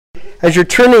As you're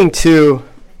turning to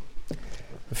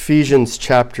Ephesians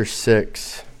chapter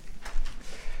 6,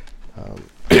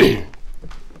 I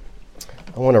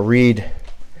want to read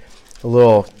a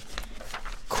little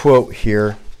quote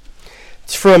here.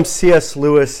 It's from C.S.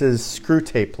 Lewis's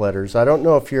Screwtape Letters. I don't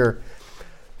know if you're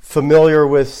familiar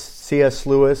with C.S.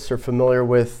 Lewis or familiar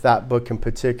with that book in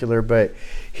particular, but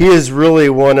he is really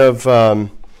one of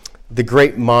the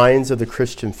great minds of the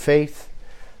Christian faith.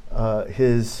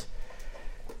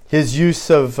 His use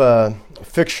of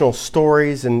fictional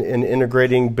stories and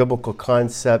integrating biblical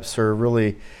concepts are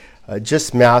really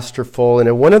just masterful. And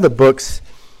in one of the books,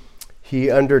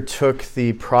 he undertook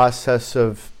the process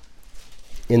of,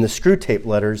 in the Screwtape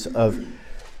Letters, of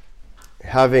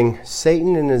having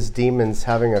Satan and his demons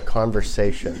having a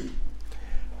conversation.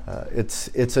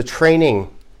 It's a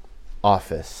training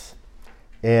office,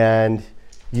 and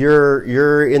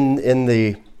you're in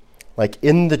the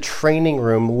training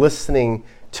room listening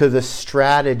to the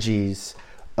strategies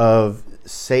of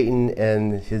Satan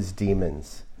and his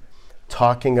demons,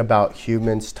 talking about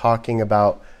humans, talking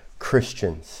about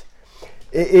Christians.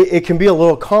 It can be a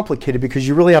little complicated because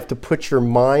you really have to put your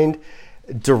mind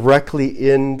directly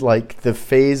in like the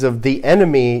phase of the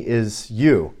enemy is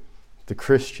you, the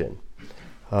Christian.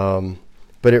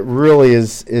 But it really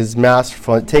is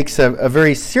masterful. It takes a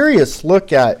very serious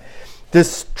look at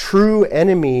this true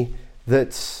enemy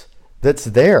that's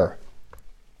there.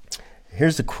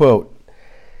 Here's a quote.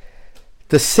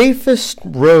 "The safest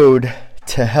road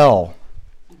to hell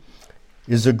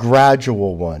is a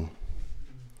gradual one.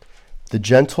 The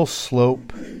gentle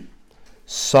slope,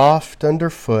 soft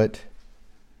underfoot,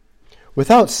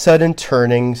 without sudden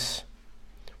turnings,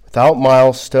 without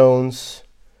milestones,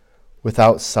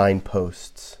 without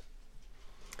signposts.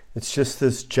 It's just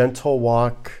this gentle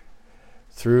walk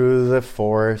through the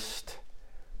forest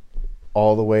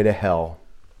all the way to hell."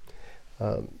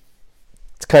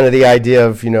 It's kind of the idea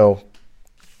of,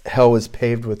 hell is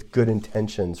paved with good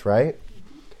intentions, right?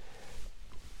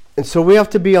 And so we have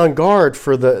to be on guard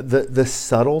for the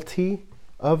subtlety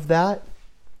of that,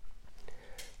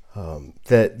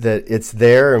 that it's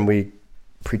there and we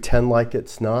pretend like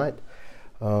it's not.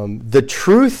 The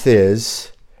truth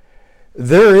is,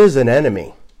 there is an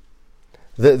enemy.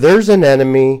 There's an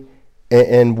enemy,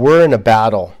 and we're in a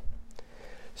battle.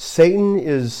 Satan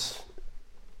is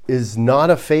not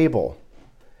a fable.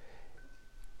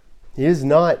 He is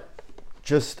not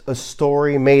just a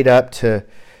story made up to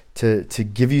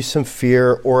give you some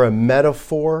fear or a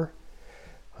metaphor.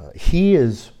 He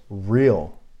is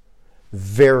real,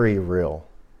 very real,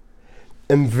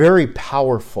 and very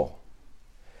powerful.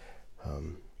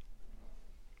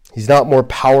 He's not more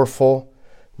powerful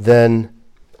than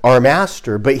our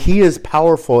master, but he is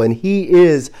powerful, and he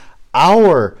is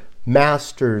our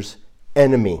master's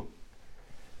enemy.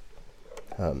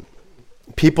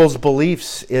 People's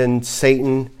beliefs in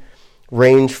Satan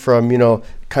range from,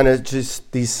 kind of just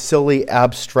these silly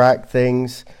abstract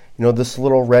things. This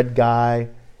little red guy,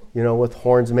 with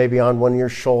horns maybe on one of your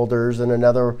shoulders, and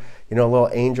another, little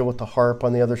angel with the harp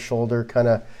on the other shoulder, kind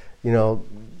of,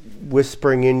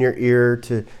 whispering in your ear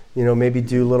to, maybe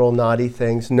do little naughty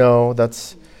things. No,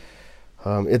 that's,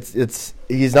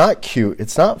 he's not cute.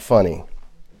 It's not funny.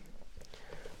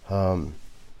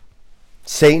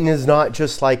 Satan is not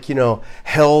just like,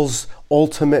 hell's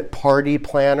ultimate party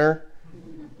planner.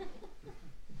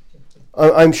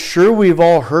 I'm sure we've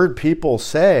all heard people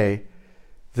say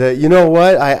that,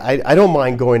 I don't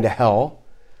mind going to hell.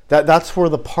 That's where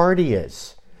the party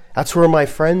is. That's where my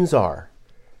friends are.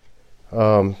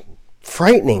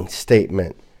 Frightening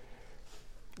statement.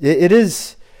 It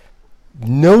is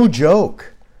no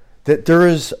joke that there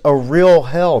is a real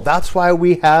hell. That's why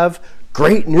we have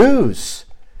great news.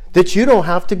 That you don't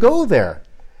have to go there.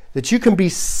 That you can be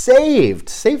saved.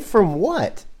 Saved from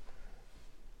what?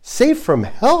 Saved from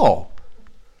hell.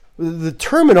 The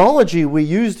terminology we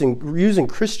use in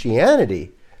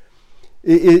Christianity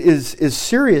is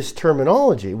serious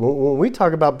terminology. When we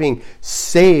talk about being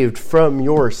saved from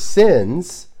your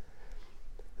sins,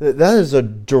 that is a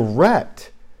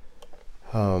direct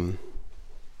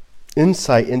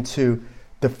insight into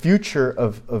the future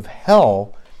of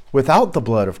hell without the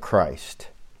blood of Christ.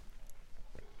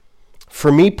 For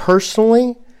me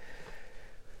personally,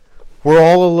 we're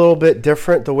all a little bit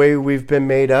different the way we've been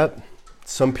made up.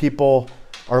 Some people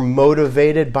are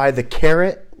motivated by the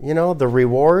carrot, the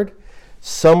reward.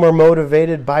 Some are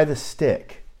motivated by the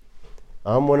stick.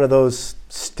 I'm one of those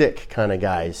stick kind of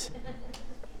guys.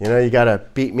 You got to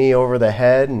beat me over the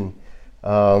head and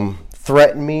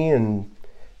threaten me and,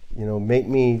 make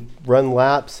me run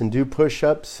laps and do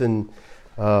push-ups and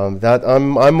that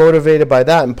I'm motivated by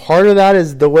that, and part of that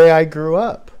is the way I grew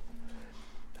up.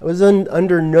 I was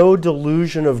under no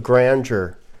delusion of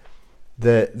grandeur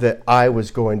that I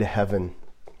was going to heaven.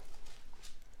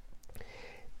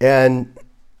 And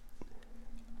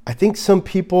I think some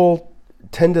people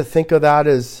tend to think of that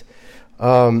as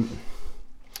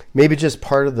maybe just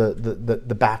part of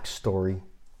the backstory.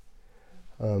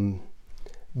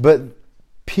 But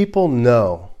people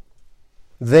know.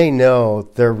 They know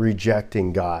they're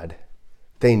rejecting God.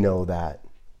 They know that.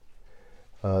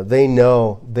 They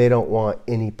know they don't want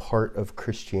any part of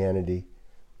Christianity.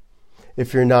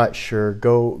 If you're not sure,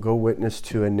 go witness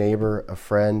to a neighbor, a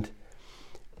friend,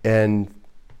 and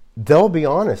they'll be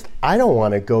honest. I don't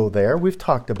want to go there. We've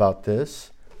talked about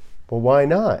this. Well, why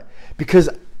not? Because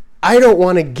I don't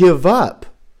want to give up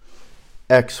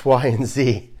X, Y, and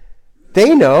Z.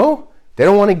 They know. They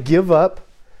don't want to give up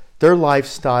their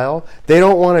lifestyle. They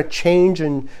don't want to change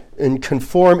and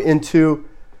conform into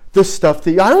the stuff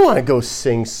that I don't want to go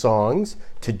sing songs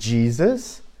to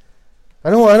Jesus. I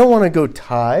don't want to go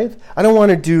tithe. I don't want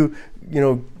to do,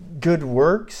 good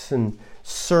works and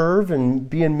serve and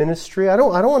be in ministry. I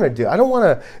don't want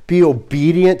to be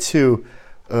obedient to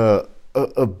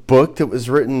a book that was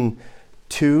written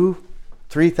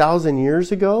 2,000-3,000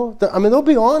 years ago. I mean, they'll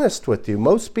be honest with you.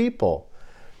 Most people,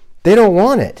 they don't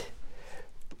want it.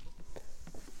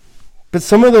 But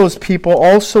some of those people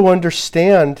also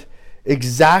understand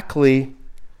exactly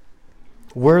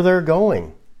where they're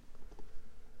going.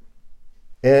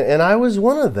 And I was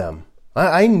one of them.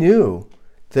 I knew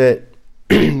that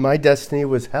my destiny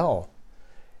was hell.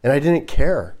 And I didn't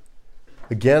care.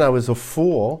 Again, I was a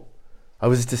fool. I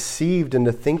was deceived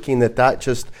into thinking that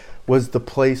just was the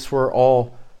place where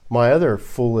all my other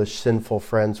foolish, sinful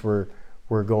friends were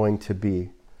going to be.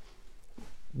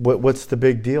 What's the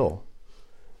big deal?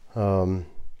 And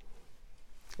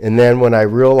then when I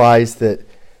realized that,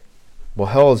 well,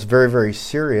 hell is very, very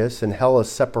serious, and hell is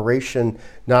separation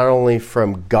not only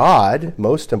from God,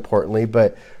 most importantly,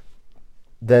 but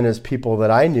then as people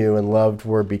that I knew and loved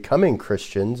were becoming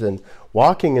Christians and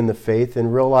walking in the faith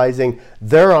and realizing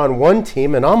they're on one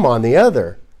team and I'm on the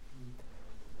other.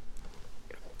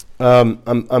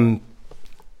 I'm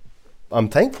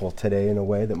thankful today in a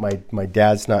way that my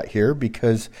dad's not here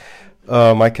because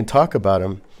I can talk about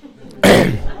him.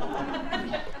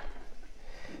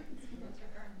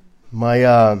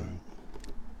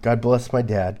 God bless my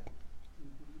dad.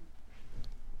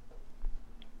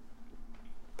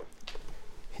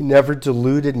 He never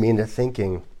deluded me into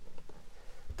thinking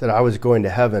that I was going to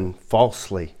heaven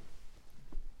falsely.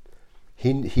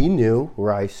 He knew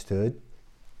where I stood.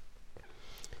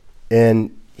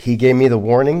 And he gave me the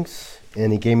warnings,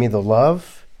 and he gave me the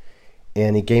love,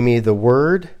 and he gave me the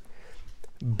word,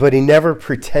 but he never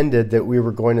pretended that we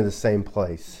were going to the same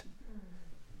place.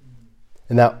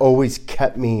 And that always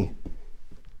kept me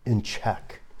in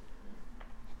check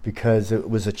because it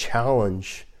was a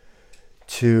challenge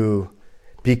to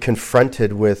be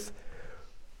confronted with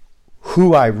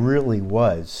who I really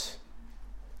was.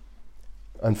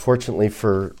 Unfortunately,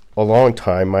 for a long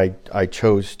time, I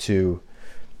chose to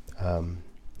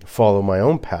follow my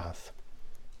own path.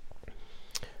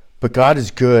 But God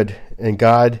is good, and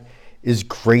God is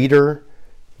greater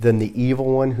than the evil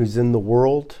one who's in the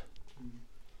world.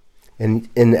 And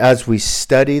as we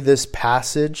study this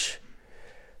passage,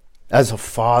 as a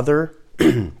father,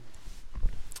 we've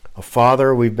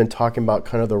been talking about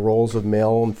kind of the roles of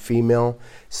male and female,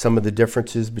 some of the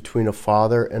differences between a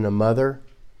father and a mother.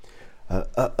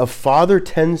 A father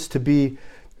tends to be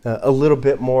a little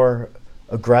bit more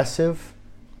aggressive,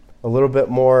 a little bit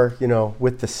more,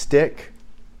 with the stick,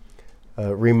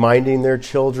 reminding their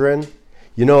children,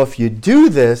 if you do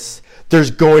this, there's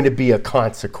going to be a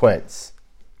consequence.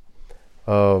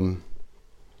 And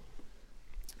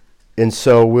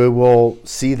so we will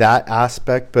see that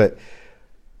aspect, but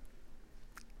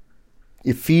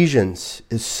Ephesians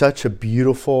is such a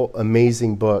beautiful,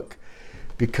 amazing book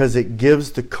because it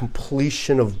gives the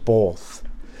completion of both.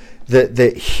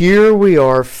 That here we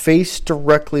are faced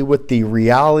directly with the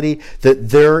reality that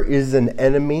there is an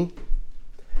enemy,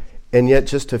 and yet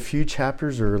just a few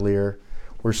chapters earlier,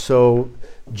 we're so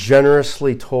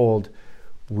generously told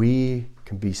we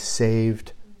can be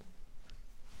saved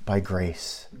by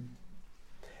grace.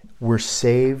 We're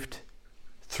saved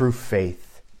through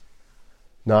faith,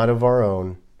 not of our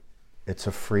own. It's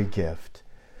a free gift.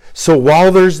 So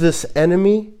while there's this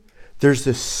enemy, there's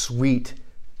this sweet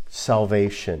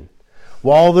salvation.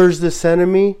 While there's this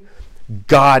enemy,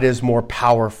 God is more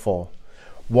powerful.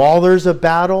 While there's a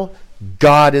battle,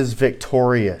 God is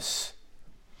victorious.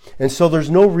 And so there's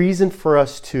no reason for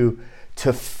us to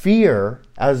fear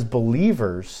as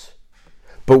believers,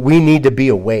 but we need to be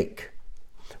awake.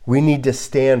 We need to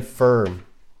stand firm.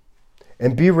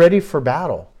 and be ready for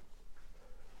battle.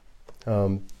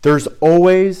 There's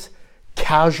always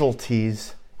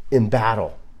casualties in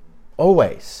battle.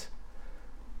 Always.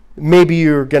 Maybe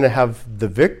you're going to have the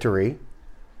victory,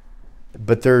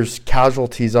 but there's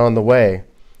casualties on the way,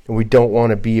 and we don't want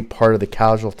to be a part of the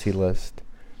casualty list.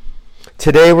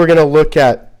 Today we're going to look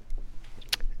at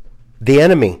the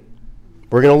enemy.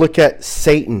 We're going to look at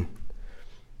Satan.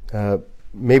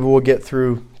 Maybe we'll get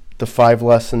through the 5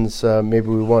 lessons. Maybe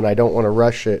we won't. I don't want to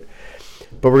rush it.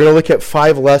 But we're going to look at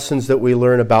 5 lessons that we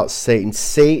learn about Satan.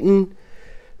 Satan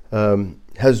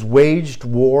has waged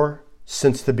war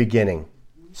since the beginning.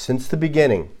 Since the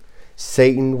beginning,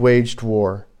 Satan waged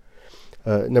war.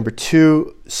 Number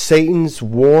 2, Satan's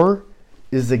war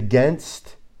is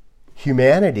against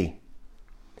humanity.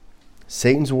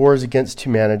 Satan's war is against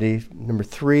humanity. Number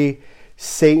 3,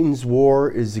 Satan's war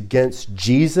is against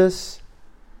Jesus.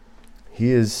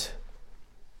 He is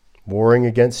warring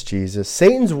against Jesus.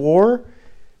 Satan's war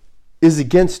is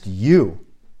against you.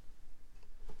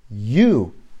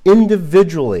 You,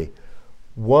 individually,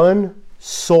 one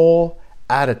soul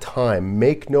at a time.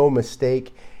 Make no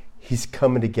mistake, he's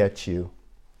coming to get you.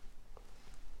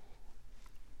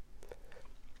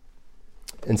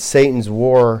 And Satan's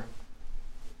war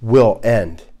will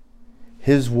end.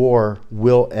 His war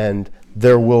will end.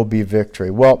 There will be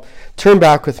victory. Well, turn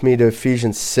back with me to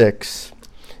Ephesians 6.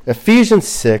 Ephesians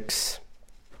 6,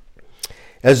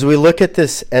 as we look at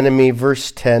this enemy,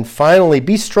 verse 10, finally,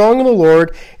 be strong in the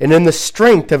Lord and in the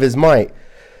strength of his might.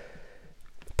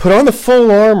 Put on the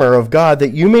full armor of God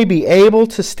that you may be able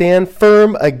to stand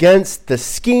firm against the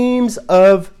schemes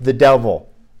of the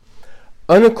devil.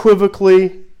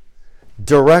 Unequivocally,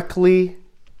 directly,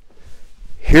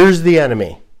 here's the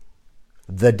enemy,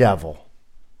 the devil.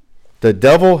 The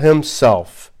devil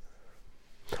himself.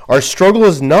 Our struggle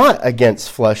is not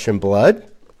against flesh and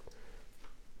blood.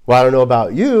 Well, I don't know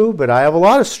about you, but I have a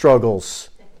lot of struggles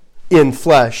in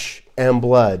flesh and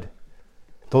blood.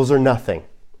 Those are nothing.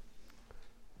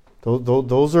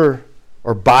 Those are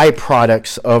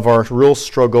byproducts of our real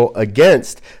struggle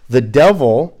against the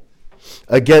devil,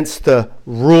 against the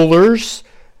rulers,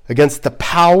 against the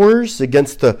powers,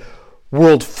 against the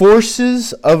world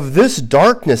forces of this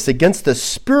darkness, against the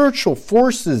spiritual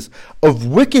forces of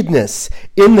wickedness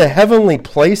in the heavenly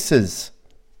places.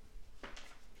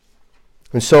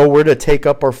 And so we're to take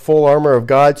up our full armor of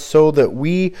God so that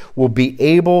we will be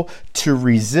able to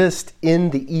resist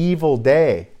in the evil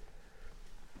day.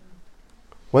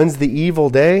 When's the evil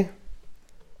day?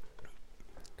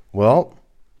 Well,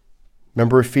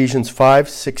 remember Ephesians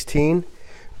 5:16?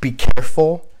 Be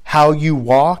careful how you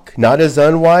walk, not as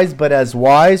unwise, but as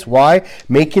wise. Why?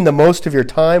 Making the most of your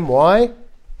time. Why?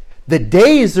 The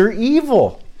days are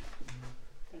evil.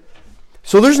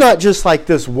 So there's not just like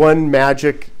this one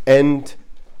magic end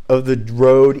of the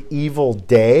road evil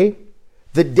day.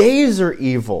 The days are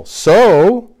evil.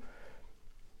 So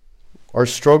our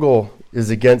struggle is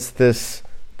against this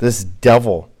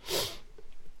devil.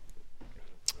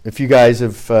 If you guys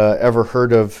have ever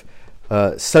heard of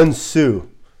Sun Tzu.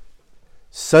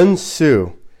 Sun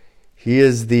Tzu, he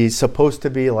is supposed to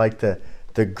be like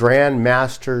the Grand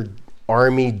Master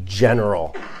Army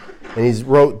General. And he's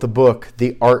wrote the book,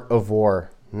 The Art of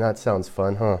War. And that sounds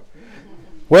fun, huh?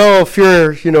 Well, if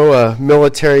you're, a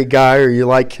military guy or you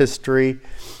like history,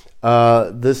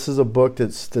 this is a book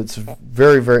that's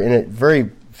very, very,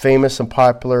 very famous and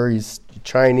popular. He's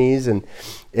Chinese, and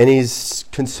he's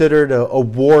considered a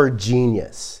war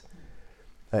genius.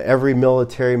 Every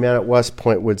military man at West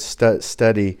Point would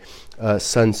study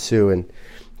Sun Tzu. And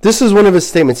this is one of his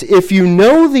statements. If you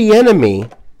know the enemy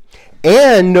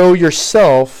and know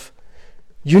yourself,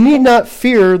 you need not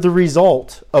fear the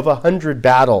result of 100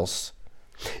 battles.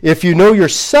 If you know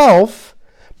yourself,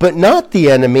 but not the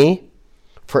enemy,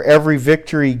 for every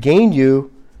victory gained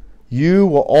you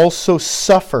will also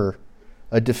suffer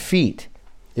a defeat.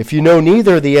 If you know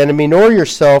neither the enemy nor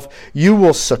yourself, you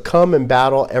will succumb in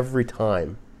battle every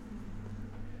time.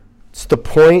 It's the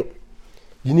point.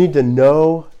 You need to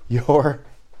know your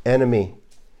enemy.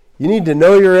 You need to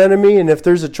know your enemy, and if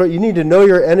there's a choice, you need to know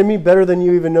your enemy better than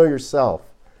you even know yourself.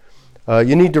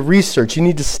 You need to research. You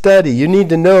need to study. You need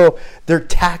to know their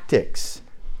tactics.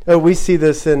 We see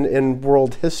this in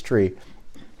world history.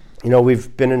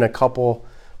 We've been in a couple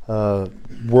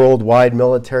worldwide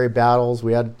military battles.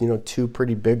 We had, 2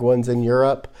 pretty big ones in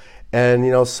Europe.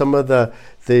 And, some of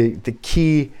the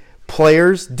key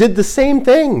players did the same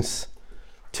things.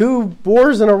 2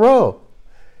 wars in a row.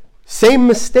 Same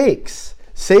mistakes.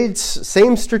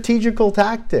 Same strategical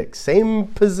tactics. Same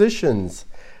positions.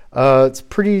 It's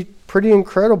pretty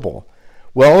incredible.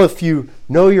 Well, if you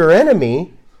know your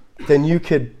enemy, then you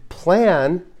could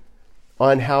plan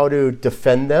on how to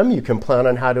defend them. You can plan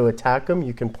on how to attack them.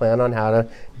 You can plan on how to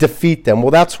defeat them. Well,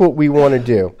 that's what we want to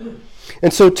do.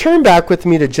 And so turn back with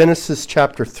me to Genesis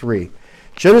chapter 3.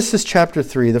 Genesis chapter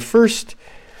 3. The first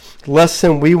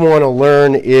lesson we want to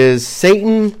learn is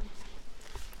Satan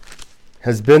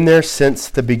has been there since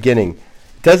the beginning.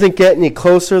 Doesn't get any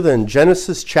closer than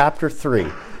Genesis chapter 3.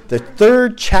 The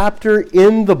third chapter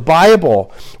in the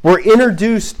Bible. We're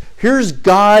introduced. Here's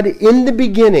God in the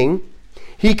beginning.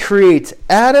 He creates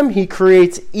Adam, he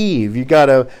creates Eve. You got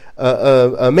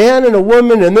a man and a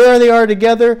woman, and there they are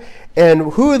together.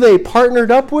 And who are they partnered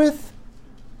up with?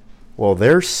 Well,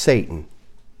 there's Satan.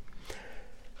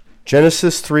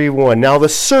 Genesis 3:1. Now the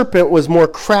serpent was more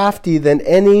crafty than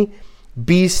any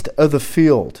beast of the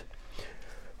field,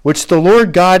 which the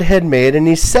Lord God had made. And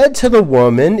he said to the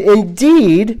woman,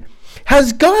 indeed,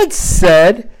 has God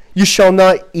said, you shall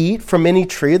not eat from any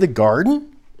tree of the garden?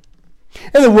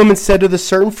 And the woman said to the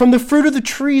serpent, from the fruit of the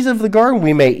trees of the garden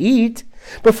we may eat,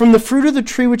 but from the fruit of the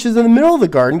tree which is in the middle of the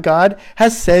garden, God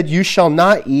has said, you shall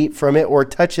not eat from it or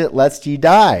touch it, lest ye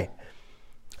die.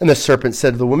 And the serpent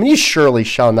said to the woman, you surely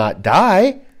shall not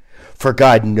die, for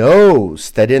God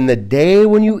knows that in the day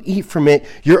when you eat from it,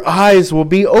 your eyes will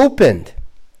be opened,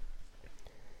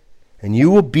 and you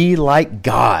will be like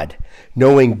God,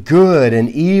 knowing good and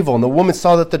evil. And the woman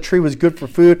saw that the tree was good for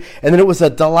food, and that it was a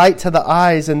delight to the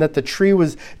eyes, and that the tree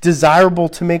was desirable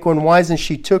to make one wise. And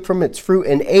she took from its fruit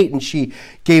and ate, and she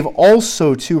gave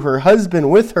also to her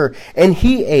husband with her, and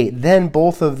he ate. Then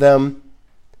both of them,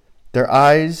 their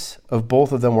eyes of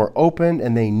both of them were opened,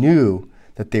 and they knew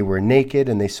that they were naked,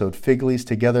 and they sewed fig leaves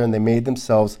together, and they made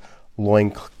themselves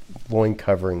loin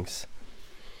coverings.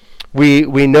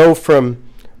 We know from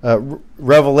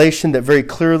Revelation that very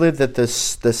clearly that the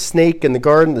snake in the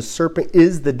garden, the serpent,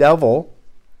 is the devil.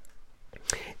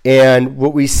 And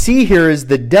what we see here is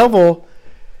the devil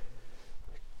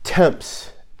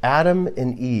tempts Adam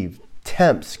and Eve,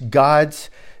 tempts God's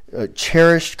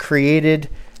cherished, created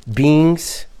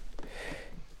beings.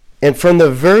 And from the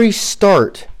very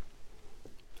start,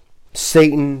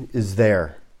 Satan is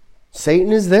there.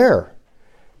 Satan is there.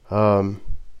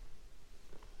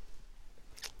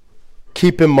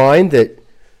 Keep in mind that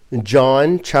in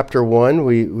John chapter 1,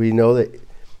 we know that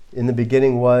in the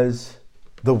beginning was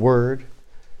the Word.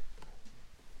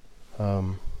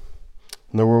 And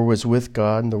the Word was with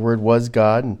God, and the Word was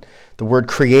God, and the Word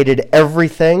created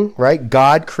everything, right?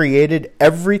 God created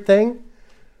everything.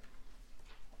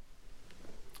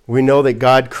 We know that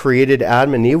God created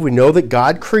Adam and Eve. We know that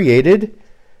God created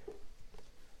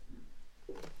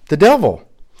the devil.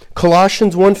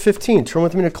 Colossians 1:15. Turn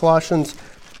with me to Colossians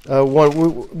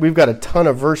 1. We've got a ton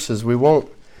of verses. We won't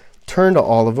turn to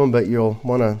all of them, but you'll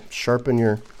want to sharpen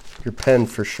your pen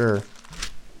for sure,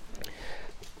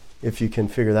 if you can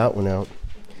figure that one out.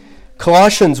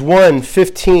 Colossians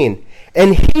 1:15.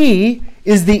 And he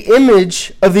is the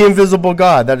image of the invisible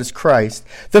God, that is Christ,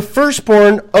 the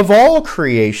firstborn of all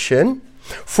creation.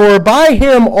 For by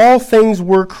him all things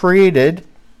were created,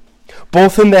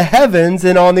 both in the heavens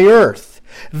and on the earth,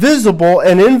 visible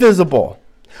and invisible.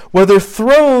 Whether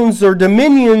thrones or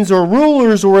dominions or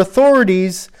rulers or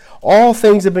authorities, all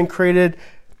things have been created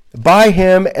by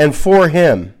him and for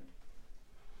him.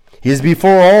 He is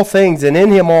before all things, and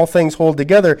in him all things hold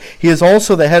together. He is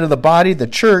also the head of the body, the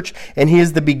church, and he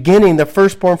is the beginning, the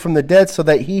firstborn from the dead, so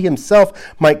that he himself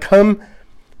might come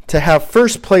to have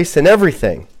first place in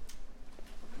everything.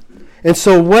 And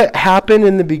so what happened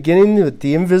in the beginning with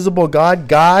the invisible God?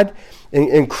 God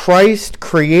and Christ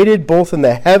created both in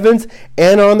the heavens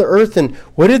and on the earth. And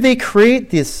what did they create?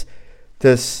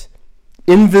 This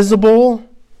invisible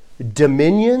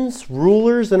dominions,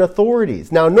 rulers, and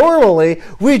authorities. Now, normally,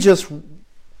 we just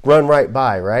run right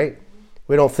by, right?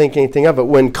 We don't think anything of it.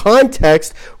 When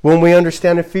context, when we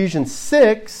understand Ephesians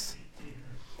 6,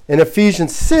 in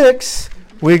Ephesians 6,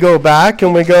 we go back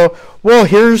and we go, well,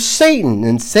 here's Satan.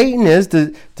 And Satan is,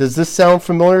 does this sound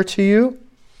familiar to you?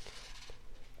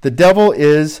 The devil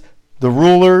is the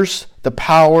rulers, the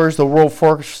powers, the world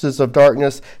forces of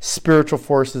darkness, spiritual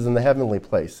forces in the heavenly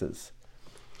places.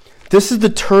 This is the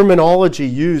terminology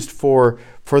used for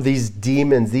these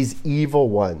demons, these evil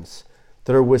ones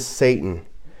that are with Satan.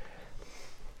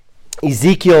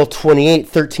 Ezekiel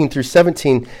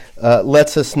 28:13-17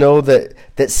 lets us know that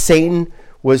Satan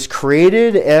was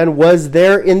created and was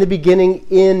there in the beginning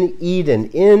in Eden,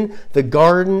 in the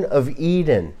Garden of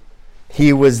Eden.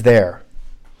 He was there.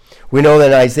 We know that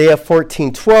in Isaiah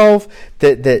 14:12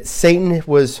 that Satan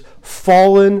was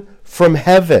fallen from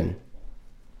heaven.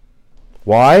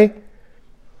 Why?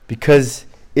 Because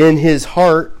in his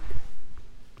heart,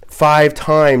 5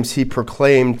 times he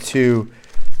proclaimed to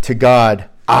to God,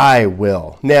 I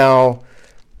will. Now,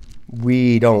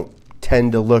 we don't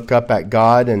tend to look up at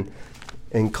God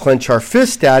and clench our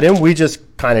fist at him. We just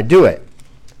kind of do it,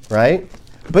 right?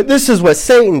 But this is what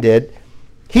Satan did.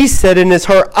 He said in his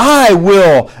heart, I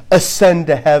will ascend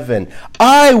to heaven.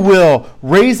 I will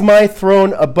raise my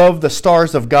throne above the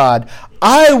stars of God.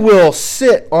 I will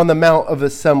sit on the mount of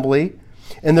assembly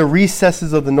in the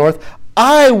recesses of the north.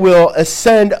 I will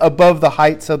ascend above the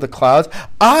heights of the clouds.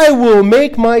 I will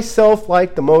make myself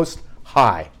like the Most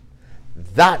High.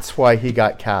 That's why he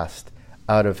got cast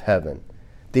out of heaven.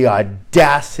 The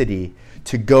audacity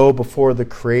to go before the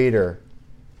Creator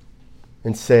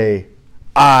and say,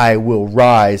 I will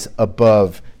rise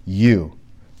above you.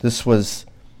 This was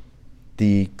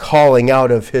the calling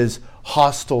out of his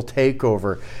hostile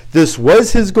takeover. This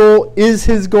was his goal,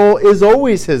 is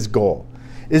always his goal,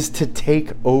 is to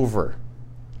take over.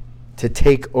 To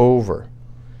take over.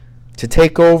 To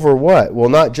take over what? Well,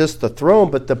 not just the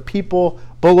throne, but the people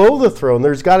below the throne.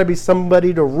 There's got to be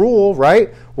somebody to rule,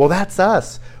 right? Well, that's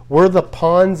us. We're the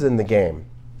pawns in the game.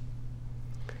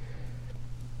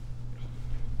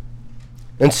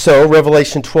 And so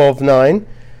Revelation 12:9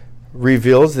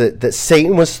 reveals that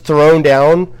Satan was thrown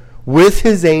down with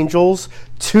his angels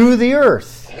to the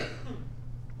earth.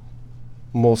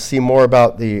 And we'll see more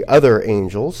about the other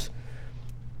angels.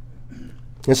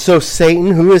 And so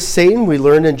Satan, who is Satan? We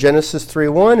learned in Genesis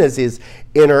 3:1 is his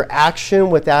interaction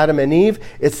with Adam and Eve.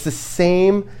 It's the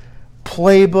same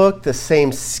playbook, the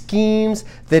same schemes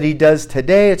that he does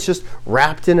today. It's just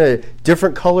wrapped in a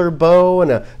different color bow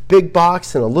and a big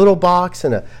box and a little box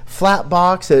and a flat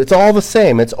box. It's all the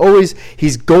same. It's always,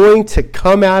 he's going to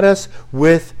come at us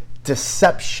with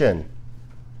deception.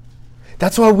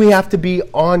 That's why we have to be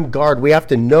on guard. We have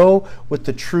to know what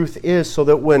the truth is so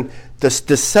that when this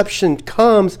deception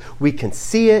comes, we can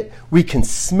see it, we can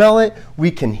smell it, we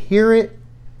can hear it.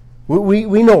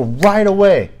 We know right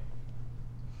away.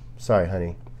 Sorry,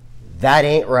 honey. That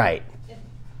ain't right.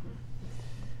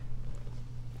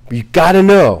 You got to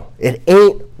know it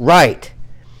ain't right.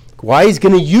 Why? He's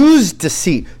going to use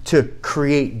deceit to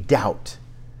create doubt.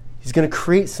 He's going to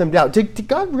create some doubt. Did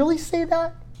God really say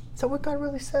that? Is that what God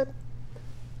really said?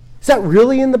 Is that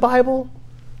really in the Bible?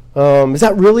 Is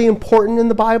that really important in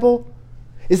the Bible?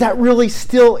 Is that really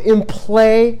still in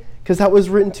play? Because that was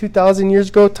written 2,000 years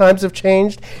ago. Times have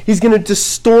changed. He's going to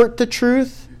distort the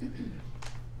truth.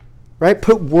 Right?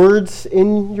 Put words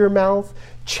in your mouth.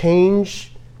 Change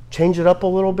it up a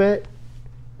little bit.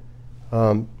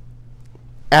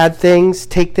 Add things.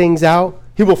 Take things out.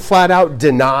 He will flat out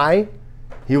deny.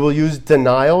 He will use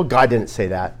denial. God didn't say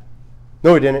that.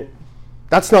 No, he didn't.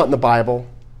 That's not in the Bible.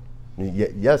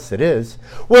 Yes, it is.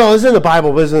 Well, it's in the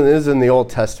Bible, but it's in the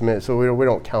Old Testament, so we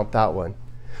don't count that one.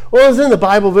 Well, it's in the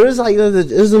Bible, but it's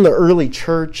in the early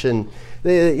church, and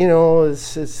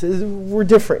we're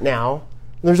different now.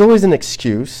 There's always an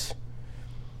excuse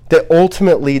that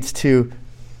ultimately leads to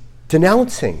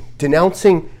denouncing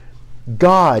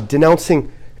God,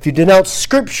 if you denounce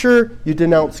Scripture, you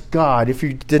denounce God. If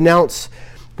you denounce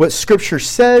what Scripture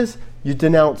says, you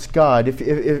denounce God.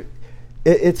 If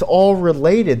it's all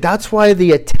related. That's why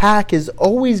the attack is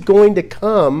always going to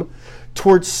come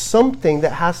towards something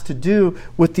that has to do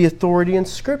with the authority in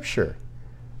Scripture.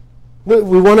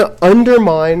 We want to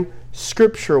undermine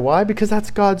Scripture. Why? Because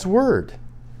that's God's Word.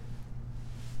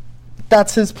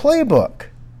 That's his playbook.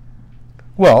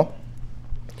 Well,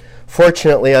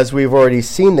 fortunately, as we've already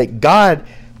seen, that God's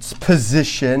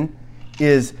position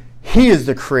is he is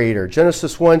the creator.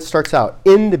 Genesis 1 starts out,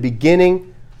 in the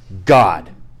beginning,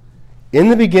 God. In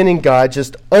the beginning, God,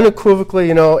 just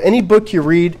unequivocally, any book you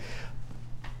read,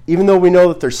 even though we know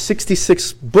that there's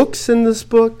 66 books in this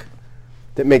book,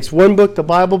 that makes one book the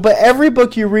Bible, but every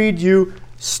book you read, you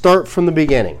start from the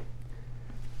beginning.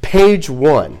 Page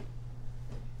 1.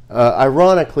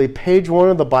 Ironically, page 1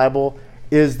 of the Bible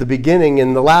is the beginning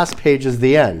and the last page is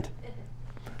the end.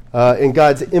 In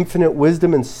God's infinite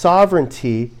wisdom and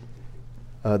sovereignty,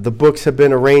 the books have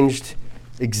been arranged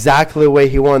exactly the way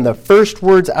he wanted. The first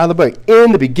words out of the book,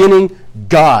 in the beginning,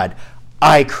 God,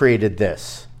 I created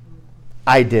this.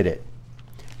 I did it.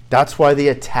 That's why the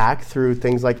attack through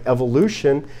things like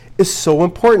evolution is so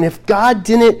important. If God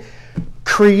didn't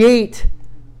create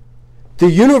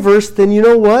the universe, then you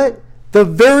know what? The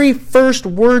very first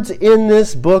words in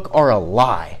this book are a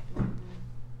lie.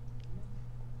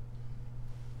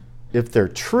 If they're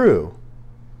true,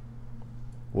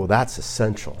 well, that's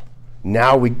essential.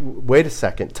 Now wait a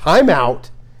second, time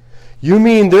out. You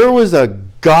mean there was a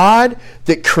God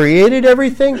that created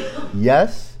everything?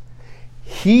 Yes.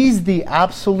 He's the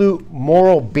absolute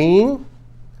moral being.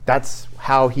 That's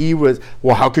how he was.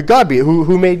 Well, how could God be?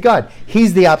 Who made God?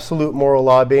 He's the absolute moral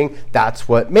law being. That's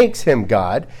what makes him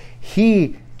God.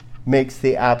 He makes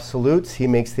the absolutes. He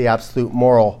makes the absolute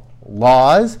moral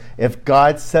laws. If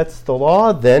God sets the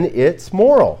law, then it's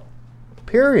moral.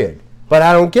 Period. But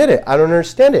I don't get it. I don't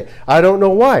understand it. I don't know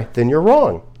why. Then you're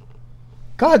wrong.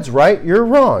 God's right. You're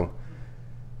wrong.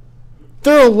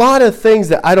 There are a lot of things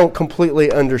that I don't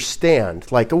completely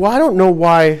understand. Like, well, I don't know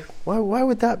why. Why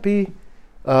would that be?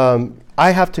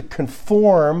 I have to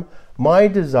conform my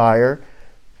desire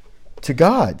to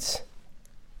God's.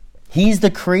 He's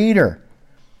the creator.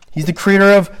 He's the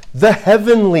creator of the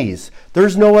heavenlies.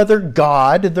 There's no other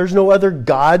God. There's no other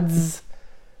gods.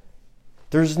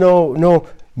 There's no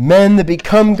men that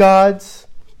become gods.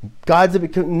 Gods that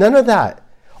become... None of that.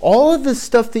 All of this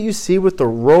stuff that you see with the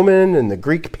Roman and the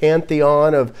Greek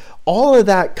pantheon, of all of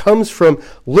that comes from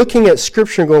looking at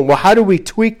Scripture and going, well, how do we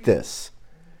tweak this?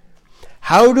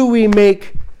 How do we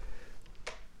make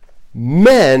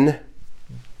men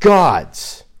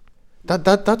gods?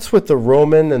 That's what the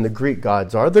Roman and the Greek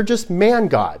gods are. They're just man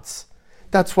gods.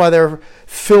 That's why they're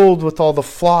filled with all the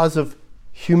flaws of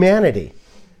humanity.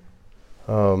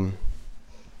 Not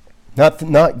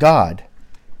God.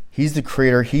 He's the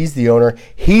creator. He's the owner.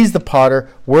 He's the potter.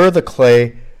 We're the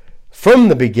clay from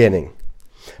the beginning.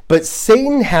 But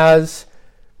Satan has,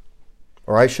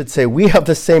 or I should say, we have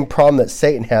the same problem that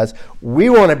Satan has. We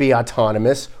want to be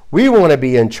autonomous. We want to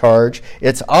be in charge.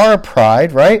 It's our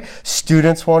pride, right?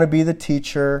 Students want to be the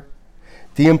teacher.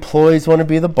 The employees want to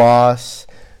be the boss.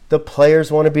 The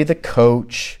players want to be the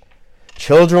coach.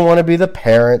 Children want to be the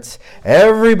parents.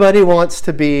 Everybody wants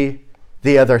to be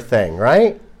the other thing,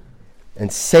 right?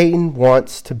 And Satan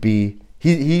wants to be,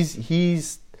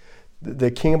 he's the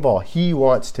king of all. He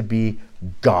wants to be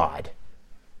God.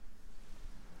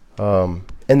 And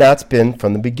that's been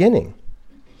from the beginning.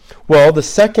 Well, the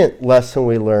second lesson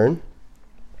we learn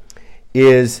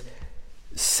is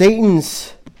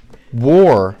Satan's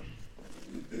war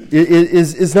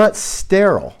is not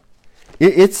sterile.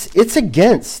 It's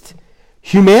against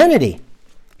humanity.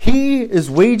 He is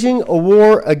waging a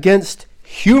war against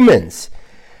humans.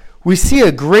 We see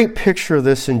a great picture of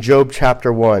this in Job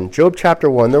chapter 1. Job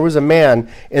chapter 1, there was a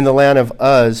man in the land of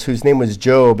Uz whose name was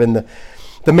Job, and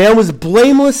the man was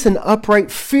blameless and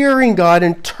upright, fearing God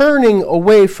and turning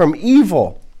away from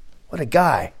evil. What a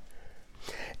guy.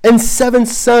 And 7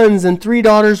 sons and 3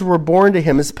 daughters were born to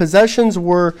him. His possessions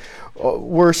were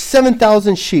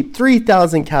 7,000 sheep,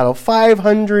 3,000 cattle,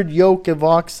 500 yoke of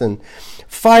oxen,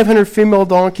 500 female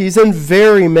donkeys, and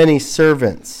very many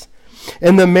servants.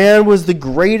 And the man was the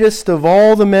greatest of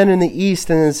all the men in the east,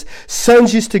 and his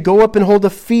sons used to go up and hold a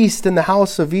feast in the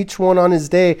house of each one on his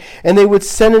day, and they would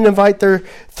send and invite their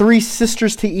 3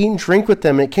 sisters to eat and drink with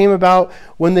them. And it came about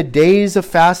when the days of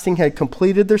fasting had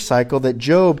completed their cycle that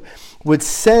Job would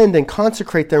send and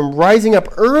consecrate them, rising up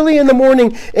early in the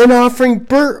morning and offering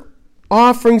burnt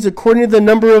offerings according to the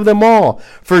number of them all.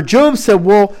 For Job said,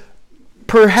 well,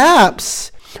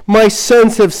 perhaps my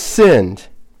sons have sinned,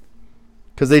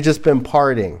 because they just been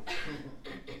partying.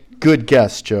 Good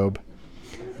guess, Job.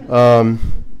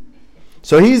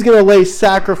 So he's going to lay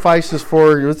sacrifices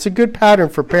for, it's a good pattern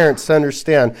for parents to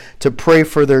understand, to pray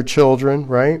for their children,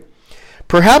 right?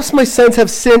 Perhaps my sons have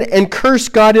sinned and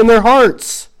cursed God in their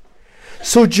hearts.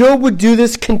 So Job would do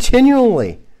this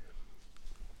continually.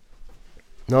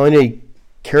 Not only did he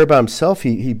care about himself,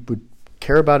 he would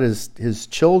care about his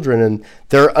children and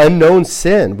their unknown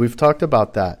sin. We've talked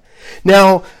about that.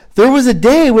 Now, there was a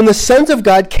day when the sons of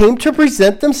God came to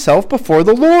present themselves before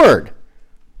the Lord.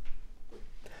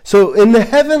 So in the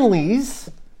heavenlies,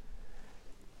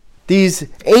 these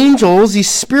angels, these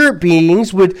spirit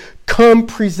beings, would come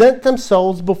present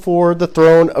themselves before the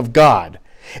throne of God.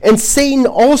 And Satan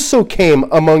also came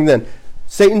among them.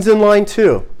 Satan's in line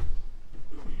too.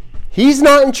 He's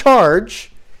not in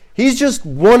charge. He's just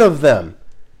one of them.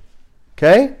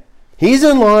 Okay? He's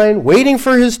in line, waiting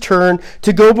for his turn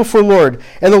to go before the Lord.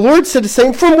 And the Lord said to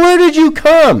Satan, from where did you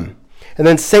come? And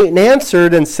then Satan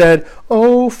answered and said,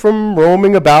 oh, from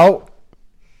roaming about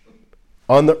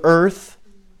on the earth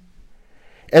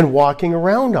and walking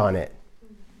around on it.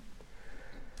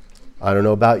 I don't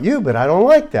know about you, but I don't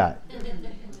like that.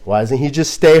 Why doesn't he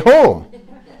just stay home?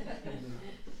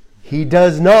 He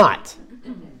does not.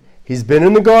 He's been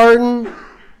in the garden.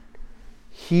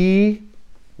 He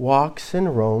walks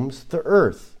and roams the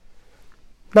earth.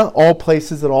 Not all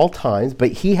places at all times,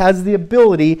 but he has the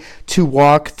ability to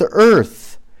walk the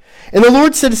earth. And the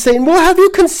Lord said to Satan, well, have you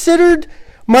considered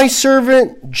my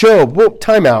servant Job? Well,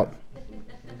 time out.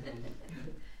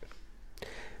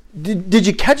 Did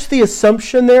you catch the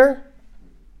assumption there?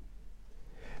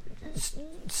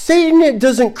 Satan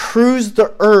doesn't cruise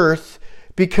the earth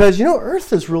because,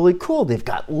 earth is really cool. They've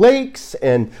got lakes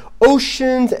and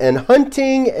oceans and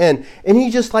hunting, and he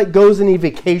just goes and he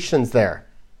vacations there.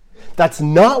 That's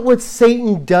not what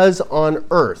Satan does on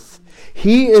earth.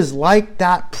 He is like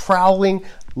that prowling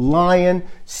lion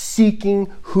seeking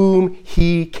whom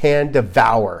he can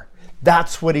devour.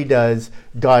 That's what he does.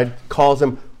 God calls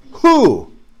him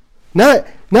who? Not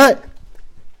the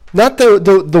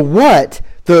what,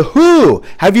 the who.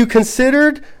 Have you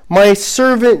considered my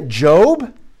servant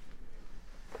Job?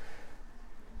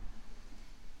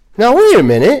 Now wait a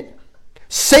minute.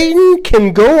 Satan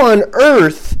can go on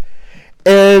earth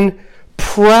and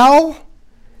prowl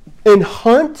and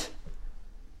hunt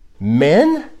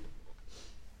men?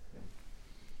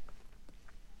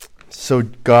 So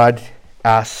God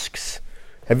asks,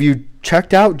 have you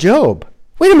checked out Job?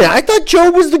 Wait a minute, I thought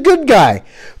Job was the good guy.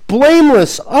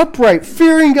 Blameless, upright,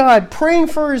 fearing God, praying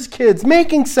for his kids,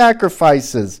 making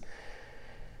sacrifices.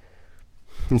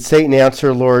 And Satan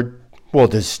answered, Lord, well,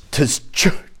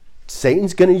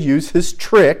 Satan's going to use his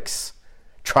tricks,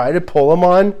 try to pull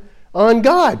him on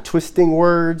God, twisting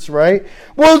words, right?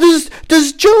 Well,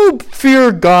 does Job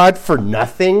fear God for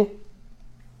nothing?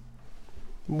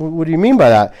 What do you mean by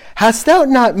that? Hast thou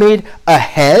not made a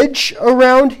hedge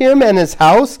around him and his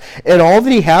house and all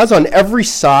that he has on every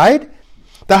side?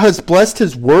 Thou hast blessed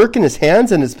his work and his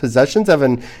hands, and his possessions have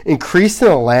increased in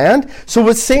the land. So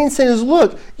what Satan's saying is,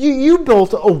 look, you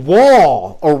built a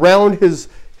wall around his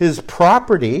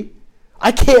property.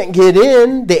 I can't get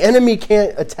in. The enemy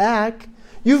can't attack.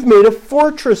 You've made a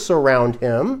fortress around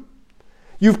him.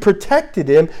 You've protected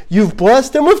him. You've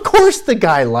blessed him. Of course the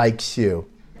guy likes you.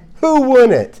 Who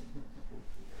wouldn't?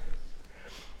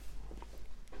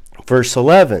 Verse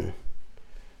 11.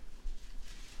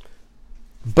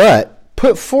 But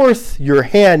put forth your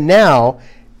hand now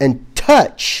and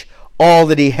touch all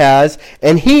that he has,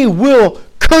 and he will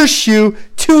curse you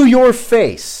to your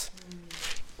face.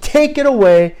 Take it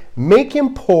away, make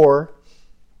him poor,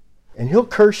 and he'll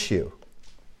curse you.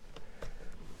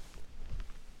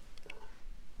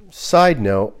 Side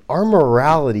note, our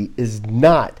morality is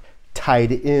not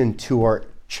tied into our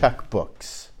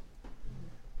checkbooks.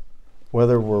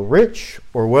 Whether we're rich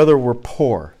or whether we're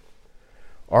poor.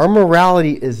 Our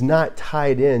morality is not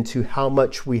tied into how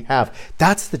much we have.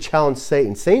 That's the challenge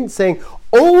Satan. Satan's saying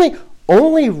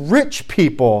only rich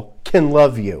people can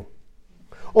love you.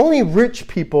 Only rich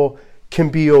people can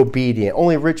be obedient.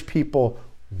 Only rich people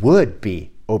would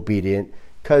be obedient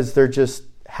because they're just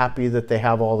happy that they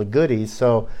have all the goodies,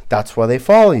 so that's why they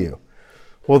follow you.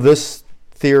 Well, this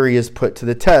theory is put to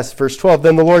the test. Verse 12,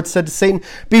 then the Lord said to Satan,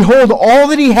 behold, all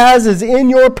that he has is in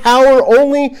your power,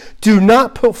 only do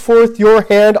not put forth your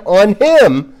hand on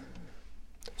him.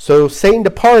 So Satan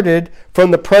departed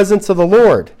from the presence of the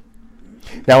Lord.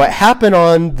 Now it happened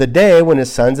on the day when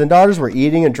his sons and daughters were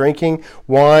eating and drinking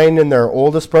wine in their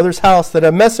oldest brother's house that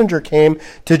a messenger came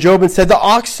to Job and said, the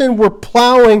oxen were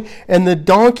plowing and the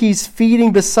donkeys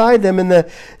feeding beside them, and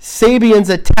the Sabeans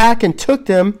attacked and took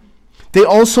them. They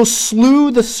also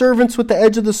slew the servants with the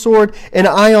edge of the sword, and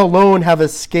I alone have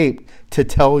escaped to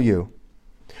tell you.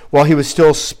 While he was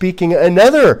still speaking,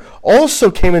 another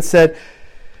also came and said,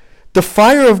 the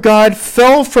fire of God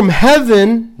fell from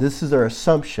heaven. This is their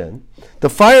assumption. The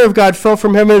fire of God fell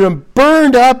from heaven and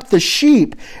burned up the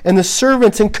sheep and the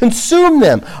servants and consumed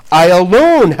them. I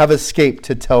alone have escaped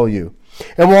to tell you.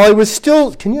 And while he was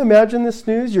still, can you imagine this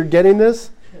news? You're getting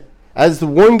this? As the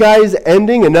one guy is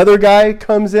ending, another guy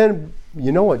comes in.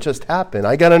 You know what just happened.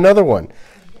 I got another one.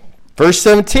 Verse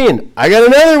 17, I got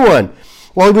another one.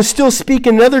 While he was still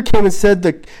speaking, another came and said,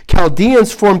 the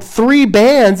Chaldeans formed 3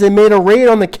 bands and made a raid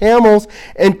on the camels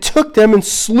and took them and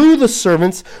slew the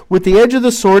servants with the edge of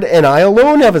the sword, and I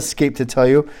alone have escaped to tell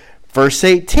you. Verse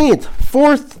 18,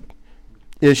 4th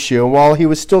issue. While he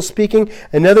was still speaking,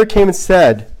 another came and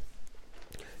said,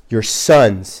 your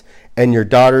sons and your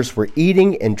daughters were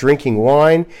eating and drinking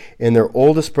wine in their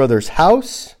oldest brother's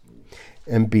house,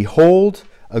 and behold,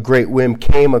 a great wind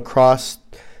came across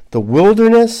the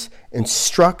wilderness and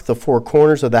struck the 4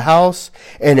 corners of the house,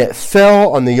 and it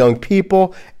fell on the young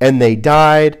people, and they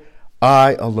died.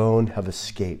 I alone have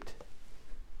escaped.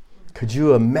 Could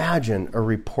you imagine a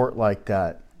report like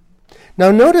that?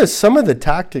 Now notice some of the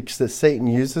tactics that Satan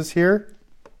uses here.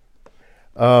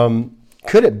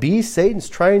 Could it be Satan's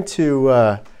trying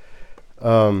to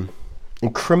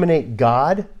incriminate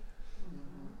God?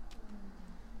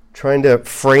 Trying to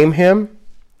frame him?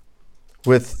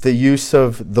 With the use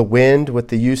of the wind, with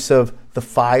the use of the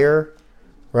fire,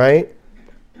 right?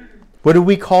 What do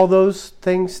we call those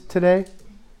things today?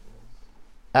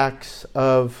 Acts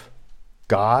of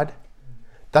God.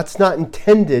 That's not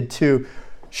intended to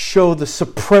show the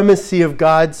supremacy of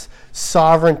God's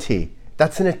sovereignty.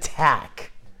 That's an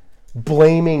attack,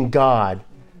 blaming God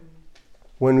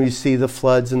when we see the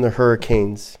floods and the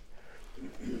hurricanes.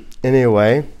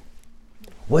 Anyway,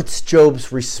 what's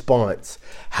Job's response?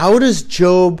 How does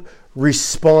Job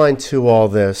respond to all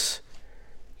this?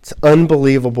 It's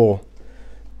unbelievable.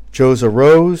 Job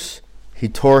arose, he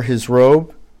tore his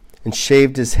robe and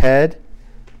shaved his head.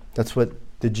 That's what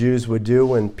the Jews would do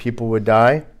when people would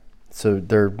die. So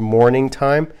their mourning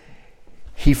time.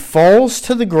 He falls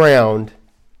to the ground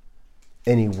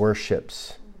and he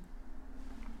worships.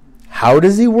 How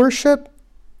does he worship?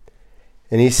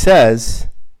 And he says,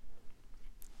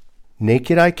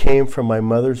 naked I came from my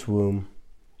mother's womb,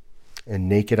 and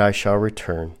naked I shall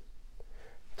return.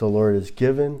 The Lord has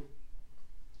given,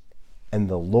 and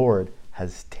the Lord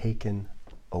has taken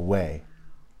away.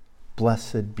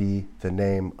 Blessed be the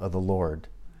name of the Lord.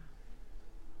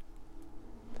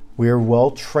 We are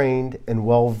well trained and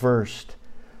well versed,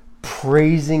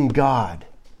 praising God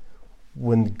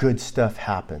when good stuff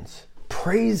happens.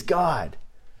 Praise God.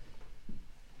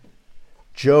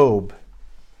 Job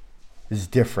is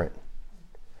different.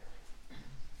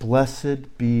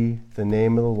 Blessed be the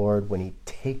name of the Lord when he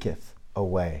taketh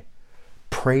away.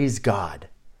 Praise God.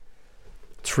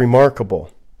 It's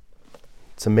remarkable.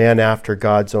 It's a man after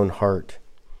God's own heart.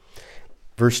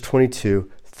 Verse 22,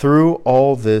 through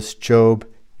all this, Job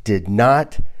did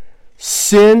not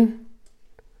sin,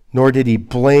 nor did he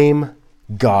blame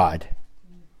God.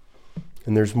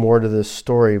 And there's more to this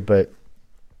story, but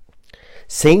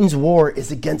Satan's war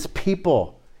is against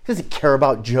people. He doesn't care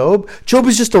about Job. Job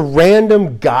is just a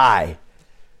random guy.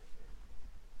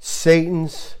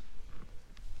 Satan's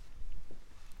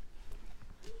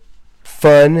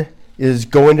fun is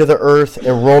going to the earth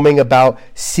and roaming about,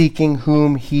 seeking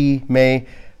whom he may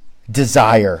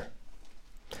desire.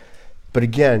 But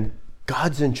again,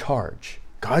 God's in charge.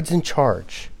 God's in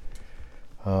charge.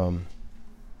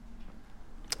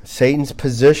 Satan's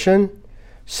position,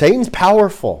 Satan's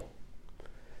powerful.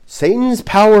 Satan's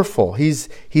powerful. He's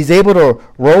able to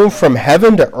roam from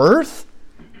heaven to earth.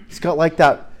 He's got like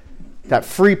that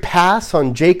free pass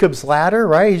on Jacob's ladder,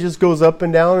 right? He just goes up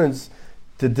and down and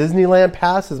to Disneyland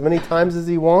pass as many times as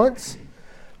he wants.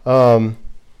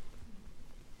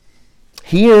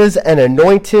 He is an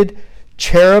anointed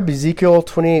cherub, Ezekiel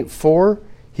 28:4.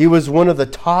 He was one of the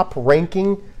top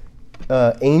ranking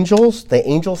angels. The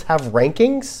angels have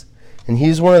rankings, and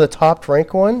he's one of the top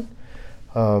rank one.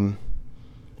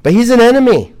 But he's an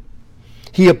enemy.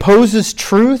 He opposes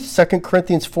truth, 2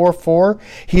 Corinthians 4:4.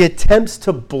 He attempts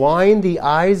to blind the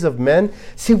eyes of men.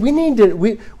 See, we need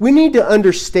to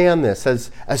understand this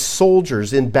as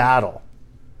soldiers in battle.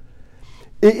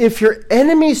 If your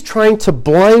enemy's trying to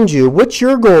blind you, what's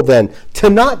your goal then? To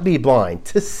not be blind,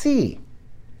 to see.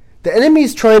 The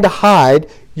enemy's trying to hide,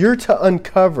 you're to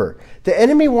uncover. The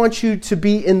enemy wants you to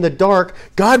be in the dark.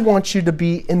 God wants you to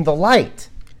be in the light.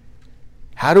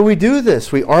 How do we do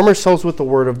this? We arm ourselves with the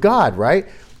Word of God, right?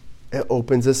 It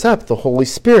opens us up. The Holy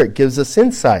Spirit gives us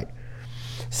insight.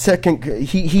 1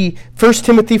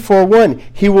 Timothy 4:1,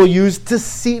 he will use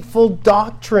deceitful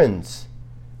doctrines.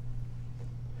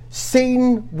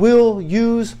 Satan will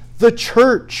use the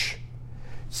church.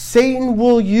 Satan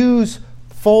will use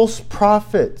false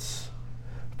prophets,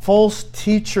 false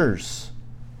teachers.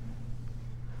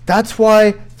 That's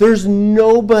why there's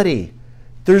nobody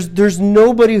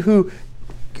who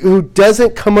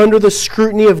doesn't come under the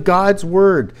scrutiny of God's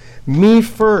word. Me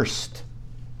first.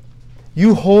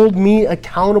 You hold me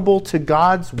accountable to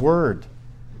God's word.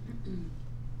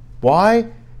 Why?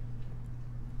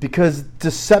 Because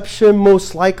deception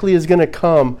most likely is going to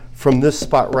come from this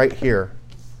spot right here.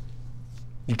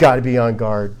 You got to be on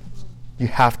guard. You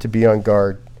have to be on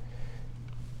guard.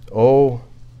 Oh,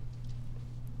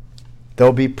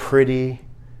 they'll be pretty,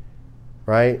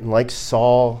 right? And like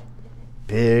Saul,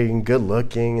 big and good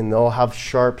looking, and they'll have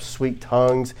sharp, sweet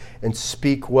tongues and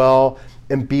speak well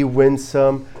and be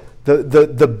winsome.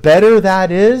 The better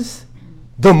that is,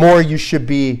 the more you should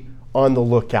be on the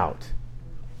lookout.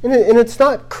 And it's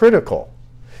not critical.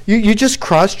 You just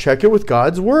cross-check it with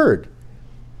God's word.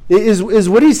 Is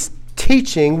what he's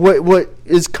teaching what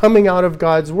is coming out of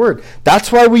God's word.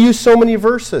 That's why we use so many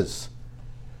verses.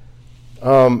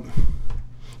 My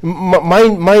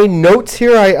notes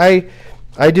here,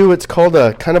 I do what's called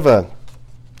a kind of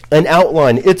an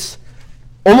outline. It's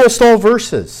almost all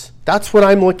verses. That's what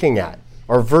I'm looking at,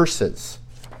 are verses.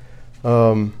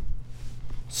 So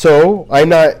I'm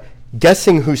not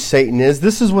guessing who Satan is.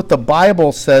 This is what the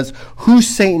Bible says who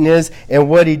Satan is and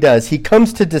what he does. He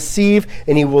comes to deceive,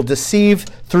 and he will deceive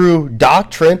through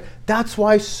doctrine. That's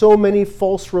why so many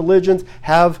false religions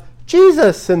have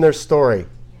Jesus in their story.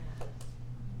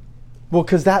 Well,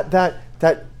 because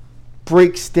that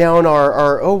breaks down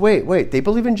our oh, wait, they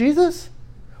believe in Jesus?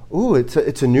 Ooh,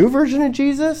 it's a new version of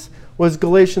Jesus? What does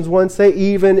Galatians 1 say?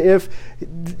 Even if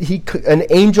an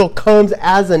angel comes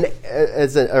as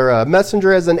a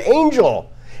messenger as an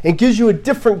angel and gives you a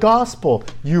different gospel,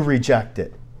 you reject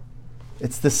it.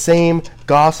 It's the same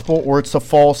gospel, or it's a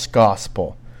false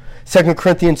gospel. 2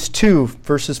 Corinthians 2,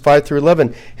 verses 5 through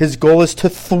 11. His goal is to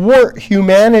thwart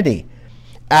humanity.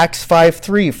 Acts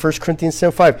 5:3, 1 Corinthians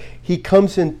 7:5. He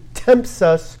comes and tempts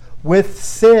us with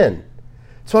sin.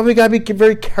 That's why we got to be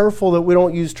very careful that we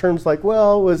don't use terms like,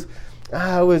 well, it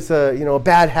was a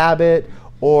bad habit,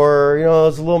 or it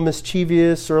was a little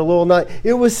mischievous, or a little not.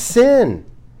 It was sin.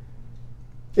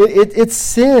 It's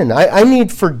sin. I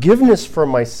need forgiveness from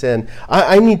my sin.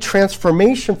 I need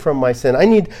transformation from my sin. I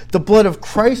need the blood of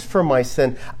Christ for my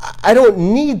sin. I don't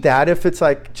need that if it's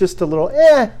like just a little,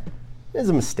 it's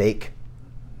a mistake.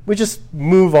 We just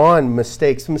move on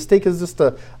mistakes. A mistake is just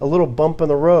a little bump in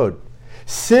the road.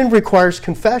 Sin requires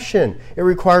confession. It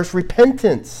requires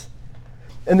repentance.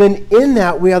 And then in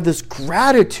that, we have this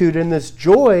gratitude and this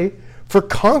joy for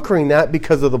conquering that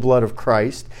because of the blood of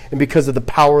Christ and because of the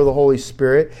power of the Holy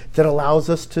Spirit that allows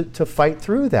us to fight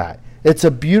through that. It's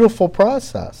a beautiful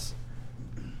process.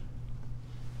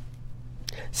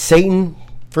 Satan,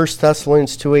 1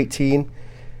 Thessalonians 2:18,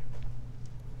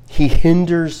 he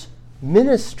hinders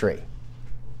ministry.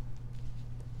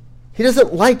 He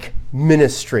doesn't like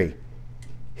ministry.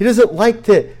 He doesn't like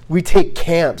that we take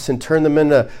camps and turn them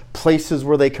into places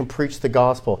where they can preach the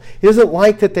gospel. He doesn't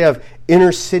like that they have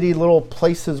inner city little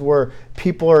places where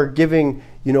people are giving,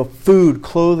 food,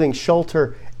 clothing,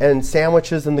 shelter, and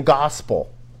sandwiches and the gospel.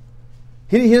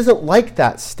 He doesn't like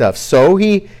that stuff. So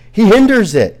he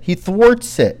hinders it. He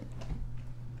thwarts it.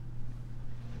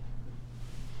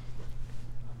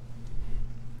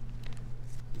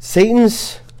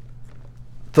 Satan's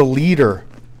the leader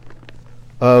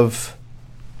of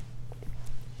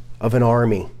an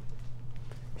army.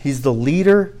 He's the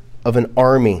leader of an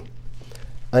army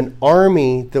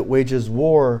that wages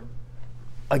war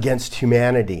against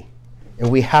humanity.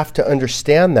 And we have to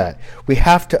understand that. We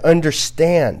have to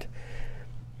understand.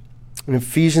 In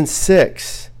Ephesians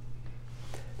 6,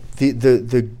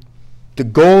 the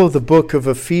goal of the book of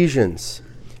Ephesians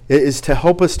is to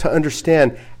help us to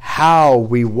understand how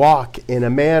we walk in a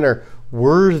manner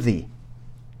worthy,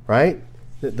 right?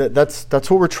 That's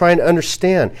what we're trying to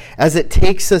understand. As it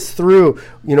takes us through,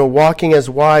 walking as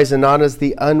wise and not as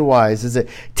the unwise, as it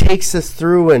takes us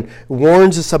through and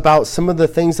warns us about some of the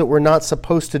things that we're not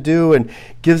supposed to do and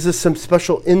gives us some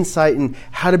special insight in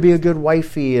how to be a good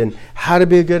wifey and how to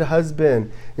be a good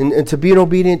husband and to be an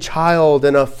obedient child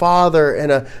and a father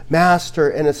and a master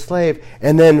and a slave.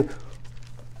 And then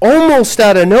almost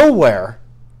out of nowhere,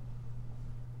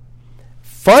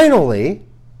 finally,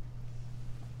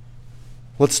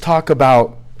 let's talk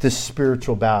about this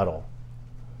spiritual battle.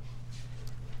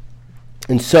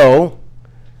 And so,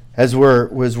 as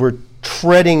we're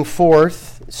treading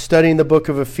forth, studying the book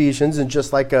of Ephesians, and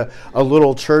just like a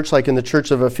little church, like in the church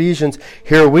of Ephesians,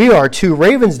 here we are, to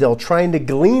Ravensdale, trying to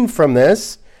glean from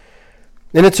this.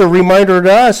 And it's a reminder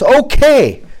to us,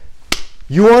 okay,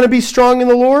 you want to be strong in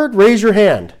the Lord? Raise your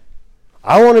hand.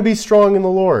 I want to be strong in the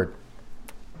Lord.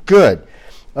 Good.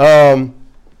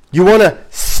 You want to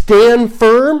stand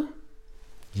firm?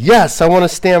 Yes, I want to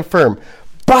stand firm.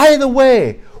 By the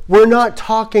way, we're not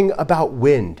talking about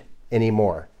wind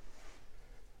anymore.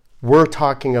 We're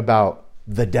talking about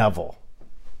the devil.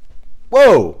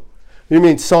 Whoa! You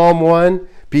mean Psalm 1?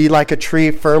 Be like a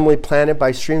tree firmly planted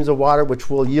by streams of water, which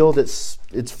will yield its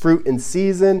fruit in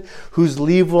season, whose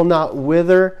leaf will not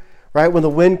wither. Right? When the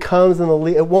wind comes and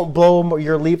it won't blow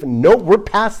your leaf. Nope, we're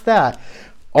past that.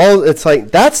 It's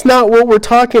like, that's not what we're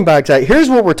talking about. Here's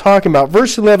what we're talking about.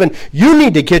 Verse 11, you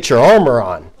need to get your armor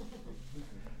on.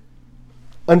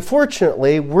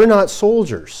 Unfortunately, we're not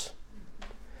soldiers.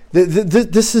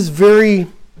 This is very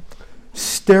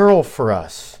sterile for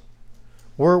us.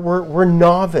 We're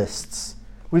novices.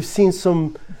 We've seen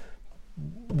some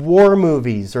war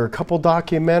movies or a couple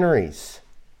documentaries.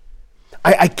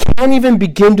 I can't even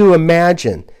begin to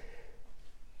imagine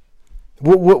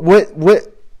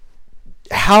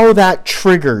how that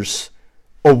triggers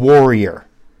a warrior.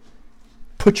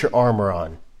 Put your armor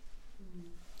on.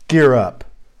 Gear up.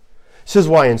 This is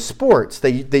why in sports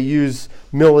they use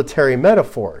military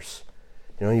metaphors.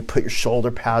 You put your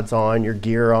shoulder pads on, your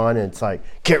gear on, and it's like,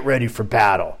 get ready for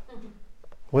battle.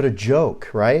 What a joke,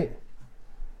 right?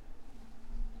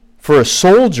 For a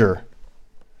soldier,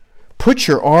 put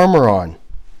your armor on.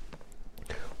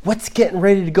 What's getting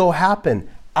ready to go happen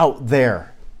out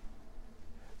there?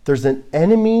 There's an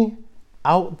enemy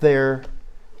out there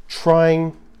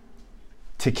trying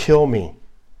to kill me.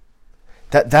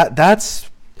 That's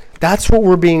what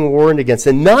we're being warned against.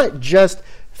 And not just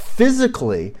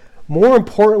physically, more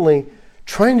importantly,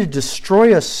 trying to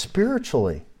destroy us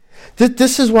spiritually.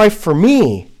 This is why, for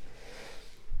me,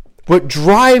 what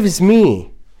drives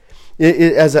me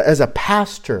as a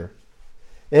pastor,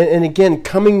 and again,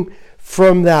 coming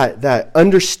from that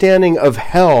understanding of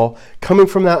hell, coming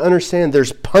from that understanding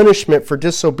there's punishment for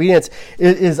disobedience,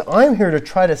 is I'm here to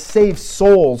try to save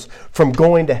souls from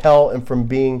going to hell and from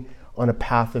being on a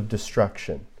path of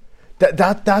destruction.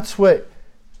 That's what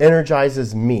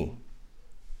energizes me.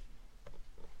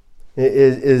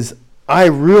 Is I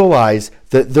realize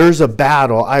that there's a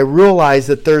battle. I realize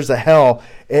that there's a hell,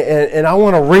 and I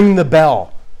want to ring the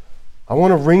bell. I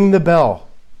want to ring the bell.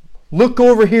 Look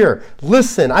over here.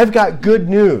 Listen, I've got good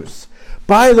news.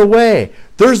 By the way,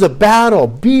 there's a battle.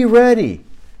 Be ready.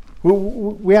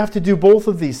 We have to do both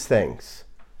of these things.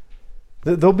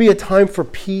 There'll be a time for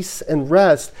peace and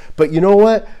rest, but you know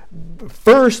what?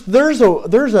 First, there's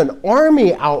an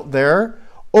army out there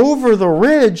over the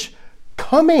ridge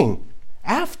coming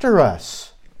after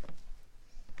us.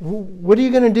 What are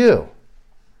you going to do?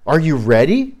 Are you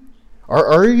ready?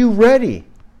 Are you ready?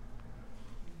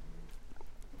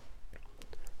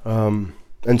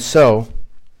 And so,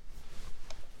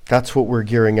 that's what we're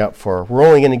gearing up for. We're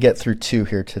only going to get through 2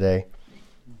 here today.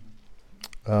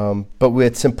 But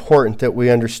it's important that we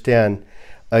understand,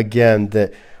 again,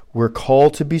 that we're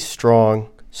called to be strong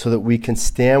so that we can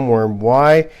stand firm.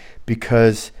 Why?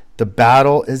 Because the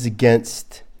battle is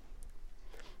against,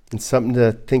 and something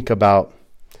to think about,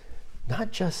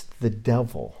 not just the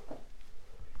devil,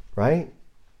 right?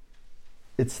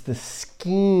 It's the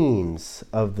schemes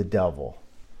of the devil.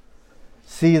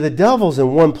 See, the devil's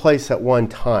in one place at one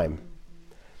time.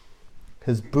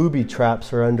 His booby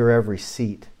traps are under every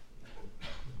seat.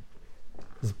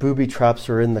 His booby traps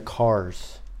are in the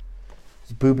cars.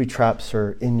 His booby traps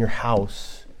are in your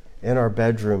house, in our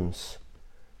bedrooms,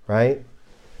 right?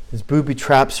 His booby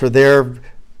traps are there.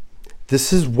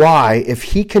 This is why, if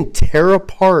he can tear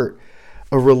apart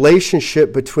a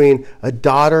relationship between a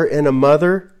daughter and a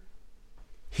mother,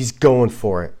 he's going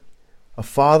for it. A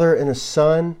father and a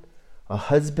son, a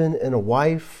husband and a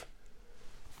wife.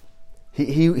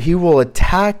 He will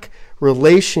attack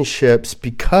relationships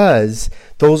because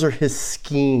those are his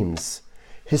schemes.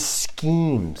 His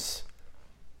schemes.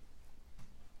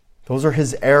 Those are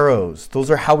his arrows. Those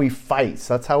are how he fights.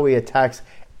 That's how he attacks.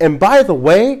 And by the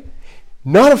way,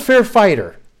 not a fair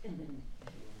fighter.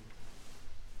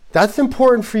 That's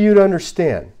important for you to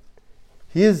understand.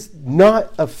 He is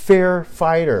not a fair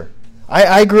fighter.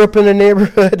 I grew up in a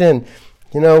neighborhood, and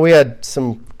we had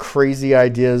some crazy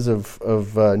ideas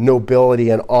of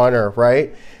nobility and honor,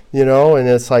 right? And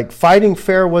it's like fighting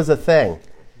fair was a thing.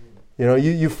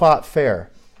 You fought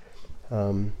fair.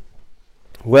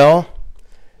 Well,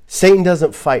 Satan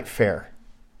doesn't fight fair.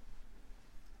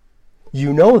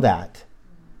 You know that.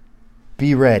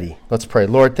 Be ready. Let's pray.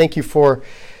 Lord, thank you for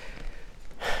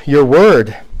your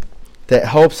word that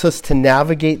helps us to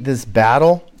navigate this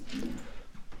battle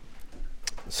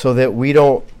so that we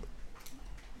don't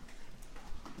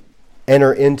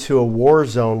enter into a war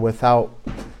zone without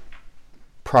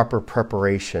proper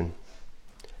preparation.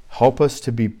 Help us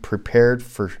to be prepared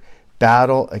for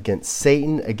battle against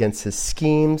Satan, against his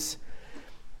schemes,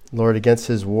 Lord, against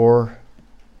his war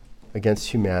against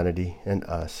humanity and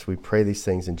us. We pray these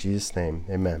things in Jesus' name.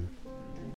 Amen.